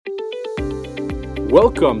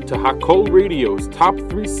Welcome to Hakol Radio's Top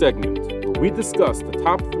 3 segment, where we discuss the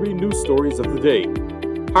top 3 news stories of the day.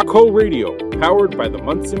 Hakol Radio, powered by the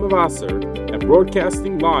Monsey Mavasser and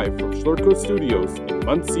broadcasting live from Schlurko Studios in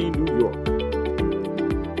Monsey, New York.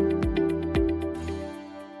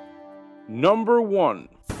 Number 1.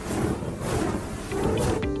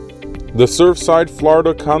 The Surfside,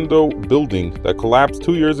 Florida condo building that collapsed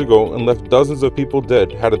 2 years ago and left dozens of people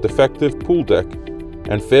dead had a defective pool deck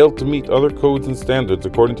and failed to meet other codes and standards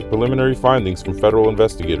according to preliminary findings from federal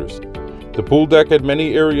investigators. The pool deck had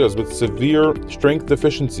many areas with severe strength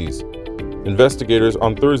deficiencies. Investigators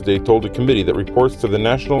on Thursday told a committee that reports to the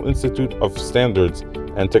National Institute of Standards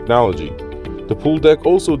and Technology. The pool deck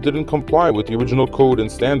also didn't comply with the original code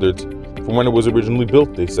and standards from when it was originally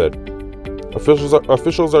built, they said.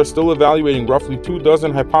 Officials are still evaluating roughly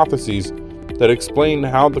 24 hypotheses that explain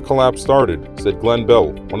how the collapse started, said Glenn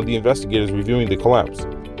Bell, one of the investigators reviewing the collapse.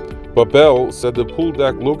 But Bell said the pool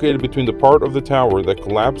deck located between the part of the tower that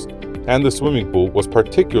collapsed and the swimming pool was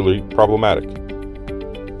particularly problematic.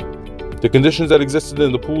 The conditions that existed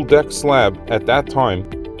in the pool deck slab at that time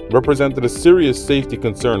represented a serious safety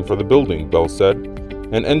concern for the building, Bell said.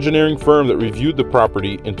 An engineering firm that reviewed the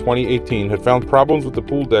property in 2018 had found problems with the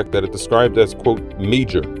pool deck that it described as, quote,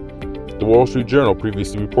 major, the Wall Street Journal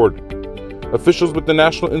previously reported. Officials with the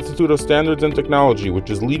National Institute of Standards and Technology, which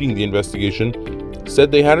is leading the investigation,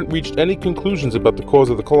 said they hadn't reached any conclusions about the cause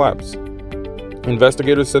of the collapse.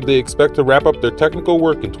 Investigators said they expect to wrap up their technical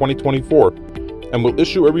work in 2024 and will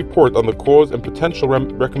issue a report on the cause and potential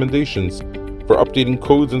recommendations for updating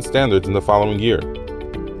codes and standards in the following year.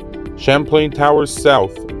 Champlain Towers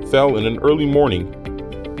South fell in an early morning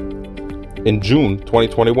in June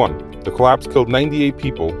 2021. The collapse killed 98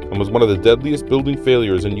 people and was one of the deadliest building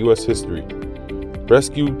failures in U.S. history.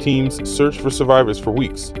 Rescue teams searched for survivors for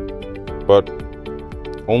weeks, but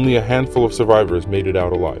only a handful of survivors made it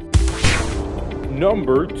out alive.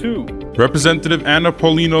 Number 2. Representative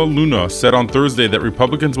Paulina Luna said on Thursday that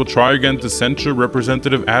Republicans will try again to censure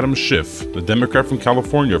Representative Adam Schiff, the Democrat from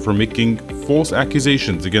California, for making false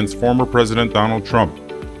accusations against former President Donald Trump,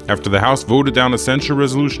 after the House voted down a censure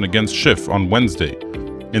resolution against Schiff on Wednesday.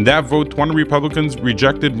 In that vote, 20 Republicans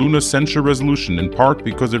rejected Luna's censure resolution, in part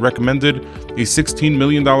because it recommended a $16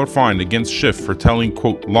 million fine against Schiff for telling,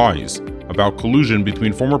 quote, lies about collusion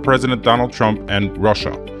between former President Donald Trump and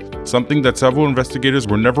Russia, something that several investigators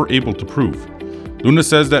were never able to prove. Luna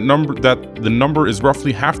says that the number is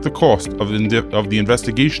roughly half the cost of the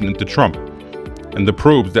investigation into Trump and the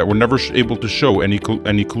probes that were never able to show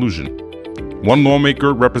any collusion. One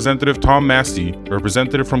lawmaker, Representative Tom Massey,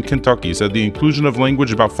 representative from Kentucky, said the inclusion of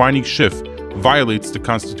language about finding Schiff violates the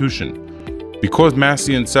Constitution. Because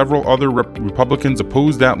Massey and several other Republicans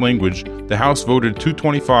opposed that language, the House voted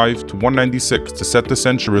 225 to 196 to set the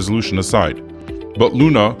censure resolution aside. But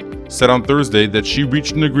Luna said on Thursday that she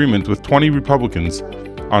reached an agreement with 20 Republicans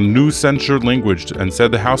on new censored language and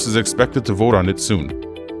said the House is expected to vote on it soon.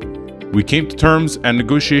 We came to terms and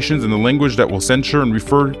negotiations in the language that will censure and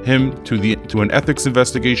refer him to an ethics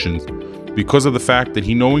investigation because of the fact that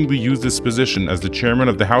he knowingly used his position as the chairman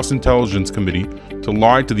of the House Intelligence Committee to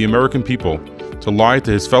lie to the American people, to lie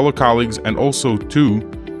to his fellow colleagues, and also to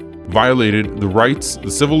violated the rights,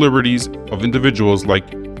 the civil liberties of individuals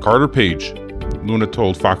like Carter Page, Luna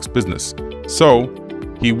told Fox Business. So,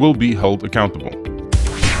 he will be held accountable.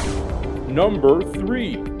 Number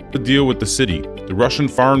 3. The deal with the city. The Russian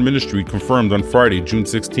Foreign Ministry confirmed on Friday, June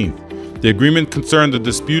 16th. The agreement concerned the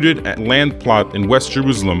disputed land plot in West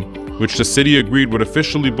Jerusalem, which the city agreed would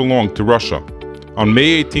officially belong to Russia. On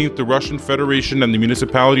May 18th, the Russian Federation and the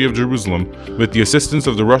Municipality of Jerusalem, with the assistance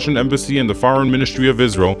of the Russian Embassy and the Foreign Ministry of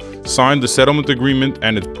Israel, signed the settlement agreement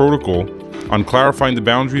and its protocol on clarifying the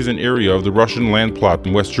boundaries and area of the Russian land plot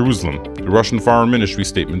in West Jerusalem, the Russian Foreign Ministry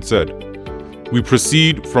statement said. We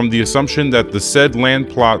proceed from the assumption that the said land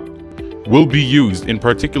plot will be used in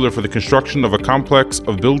particular for the construction of a complex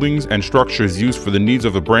of buildings and structures used for the needs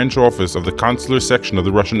of the branch office of the consular section of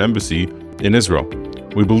the Russian Embassy in Israel.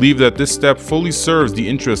 We believe that this step fully serves the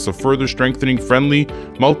interests of further strengthening friendly,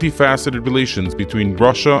 multifaceted relations between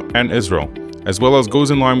Russia and Israel, as well as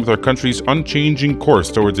goes in line with our country's unchanging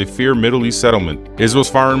course towards a fair Middle East settlement.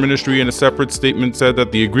 Israel's foreign ministry in a separate statement said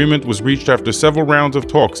that the agreement was reached after several rounds of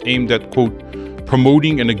talks aimed at, quote,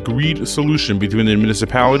 promoting an agreed solution between the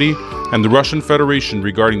municipality and the Russian Federation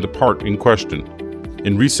regarding the part in question.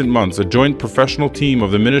 In recent months, a joint professional team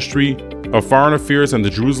of the Ministry of Foreign Affairs and the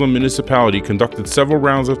Jerusalem Municipality conducted several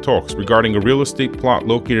rounds of talks regarding a real estate plot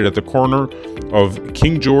located at the corner of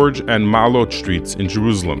King George and Maalot Streets in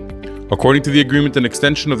Jerusalem. According to the agreement, an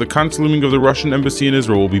extension of the consul wing of the Russian embassy in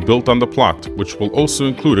Israel will be built on the plot, which will also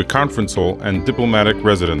include a conference hall and diplomatic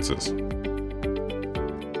residences.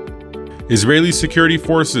 Israeli security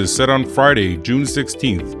forces said on Friday, June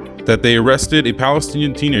 16th, that they arrested a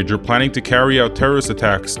Palestinian teenager planning to carry out terrorist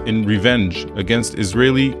attacks in revenge against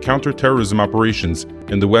Israeli counterterrorism operations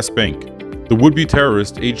in the West Bank. The would-be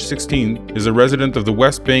terrorist, aged 16, is a resident of the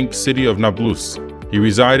West Bank city of Nablus. He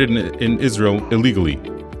resided in Israel illegally.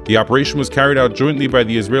 The operation was carried out jointly by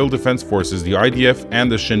the Israel Defense Forces, the IDF,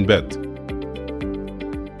 and the Shin Bet.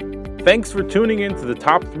 Thanks for tuning in to the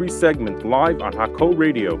Top 3 segment live on Hakol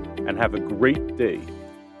Radio, and have a great day.